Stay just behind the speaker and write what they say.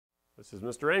This is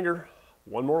Mr. Anger.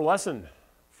 One more lesson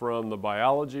from the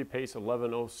biology, PACE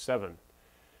 1107.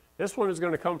 This one is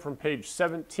going to come from page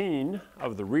 17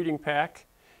 of the reading pack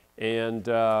and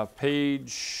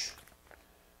page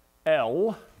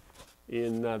L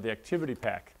in the activity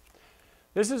pack.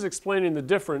 This is explaining the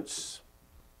difference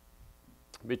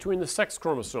between the sex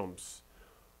chromosomes,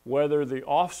 whether the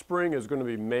offspring is going to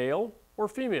be male or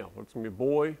female, whether it's going to be a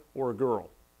boy or a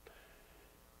girl.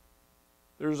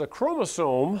 There's a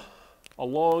chromosome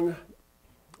along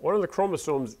one of the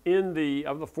chromosomes of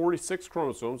the 46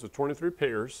 chromosomes, the 23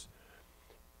 pairs,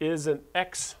 is an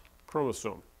X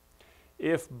chromosome.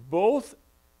 If both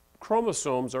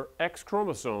chromosomes are X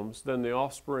chromosomes, then the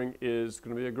offspring is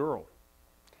going to be a girl.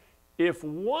 If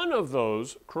one of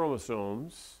those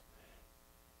chromosomes,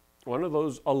 one of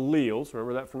those alleles,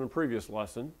 remember that from the previous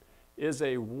lesson, is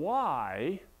a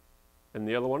Y and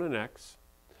the other one an X,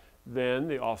 then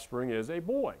the offspring is a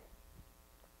boy.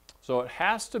 So it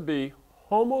has to be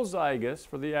homozygous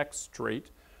for the X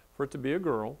trait for it to be a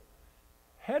girl,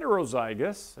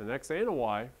 heterozygous, an X and a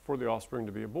Y, for the offspring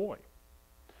to be a boy.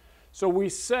 So we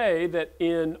say that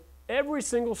in every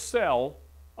single cell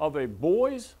of a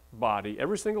boy's body,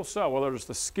 every single cell, whether it's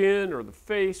the skin or the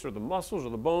face or the muscles or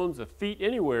the bones, the feet,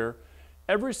 anywhere,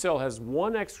 every cell has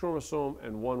one X chromosome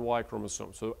and one Y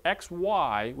chromosome. So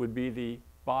XY would be the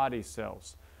body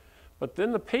cells. But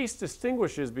then the PACE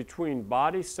distinguishes between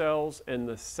body cells and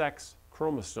the sex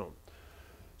chromosome.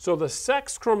 So the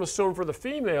sex chromosome for the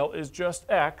female is just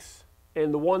X,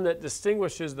 and the one that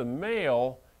distinguishes the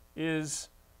male is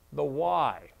the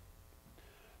Y.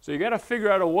 So you got to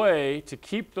figure out a way to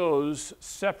keep those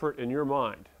separate in your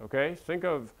mind, okay? Think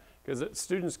of, because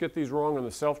students get these wrong on the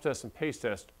self-test and PACE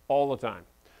test all the time.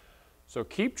 So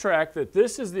keep track that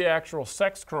this is the actual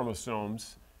sex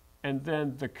chromosomes, and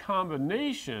then the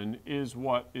combination is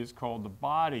what is called the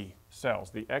body cells,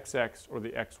 the XX or the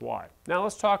XY. Now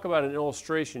let's talk about an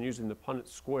illustration using the Punnett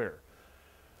square.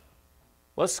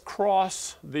 Let's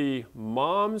cross the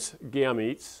mom's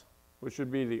gametes, which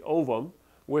would be the ovum,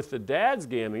 with the dad's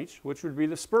gametes, which would be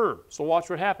the sperm. So watch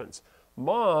what happens.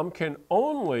 Mom can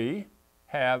only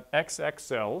have XX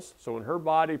cells, so when her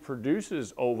body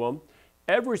produces ovum,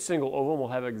 every single ovum will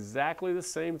have exactly the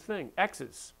same thing,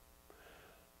 X's.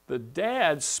 The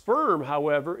dad's sperm,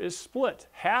 however, is split.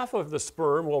 Half of the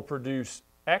sperm will produce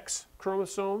X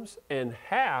chromosomes and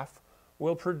half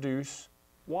will produce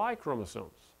Y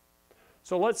chromosomes.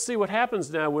 So let's see what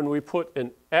happens now when we put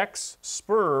an X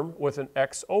sperm with an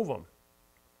X ovum.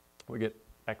 We get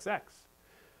XX.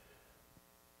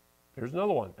 Here's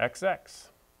another one, XX.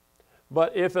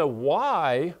 But if a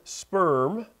Y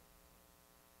sperm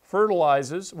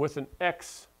fertilizes with an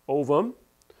X ovum,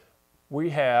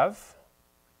 we have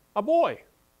a boy.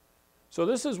 So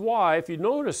this is why, if you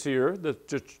notice here,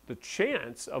 the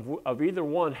chance of either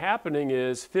one happening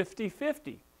is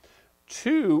 50-50.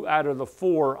 2 out of the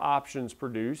 4 options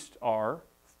produced are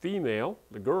female,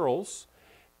 the girls,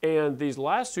 and these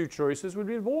last 2 choices would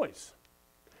be the boys.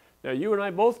 Now you and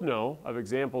I both know of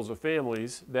examples of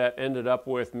families that ended up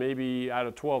with maybe out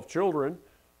of 12 children,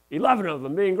 11 of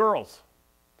them being girls.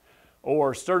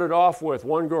 Or started off with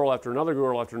one girl after another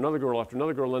girl after another girl after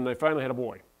another girl, and they finally had a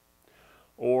boy.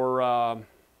 Or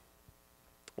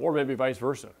maybe vice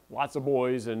versa. Lots of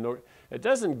boys, and it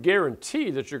doesn't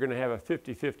guarantee that you're going to have a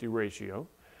 50-50 ratio,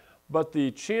 but the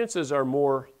chances are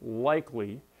more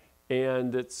likely,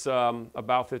 and it's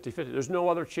about 50-50. There's no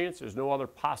other chances, no other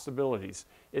possibilities.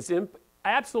 It's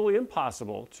absolutely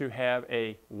impossible to have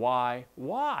a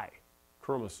YY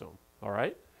chromosome, all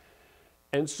right?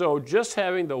 And so just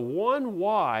having the one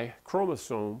Y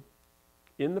chromosome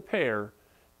in the pair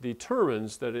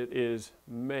determines that it is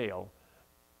male.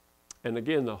 And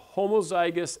again, the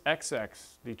homozygous XX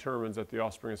determines that the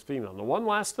offspring is female. Now, one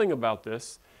last thing about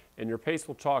this, and your PACE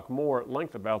will talk more at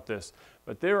length about this,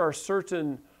 but there are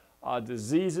certain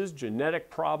diseases,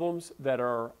 genetic problems that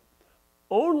are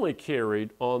only carried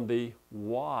on the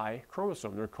Y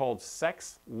chromosome. They're called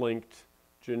sex-linked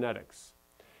genetics.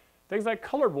 Things like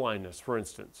color blindness, for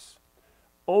instance,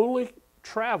 only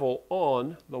travel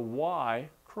on the Y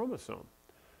chromosome.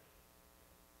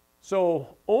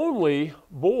 So only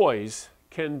boys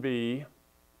can be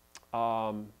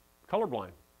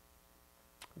colorblind.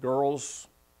 Girls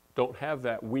don't have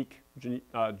that weak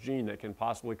gene that can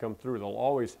possibly come through. They'll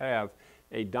always have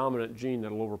a dominant gene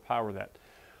that will overpower that.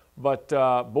 But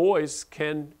boys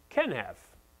can have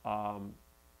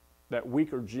that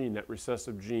weaker gene, that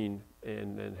recessive gene,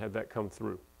 and have that come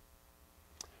through.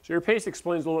 So your PACE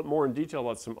explains a little bit more in detail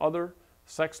about some other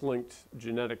sex-linked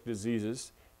genetic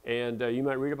diseases. And you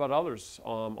might read about others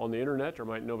on the internet, or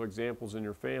might know of examples in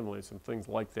your family, some things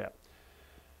like that.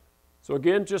 So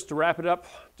again, just to wrap it up,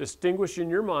 distinguish in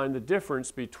your mind the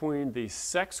difference between the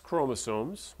sex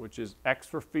chromosomes, which is X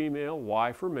for female,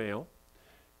 Y for male,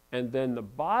 and then the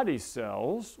body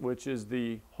cells, which is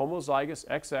the homozygous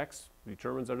XX,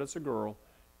 determines that it's a girl,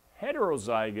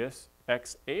 heterozygous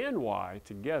X and Y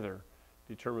together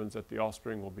determines that the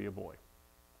offspring will be a boy.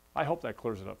 I hope that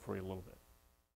clears it up for you a little bit.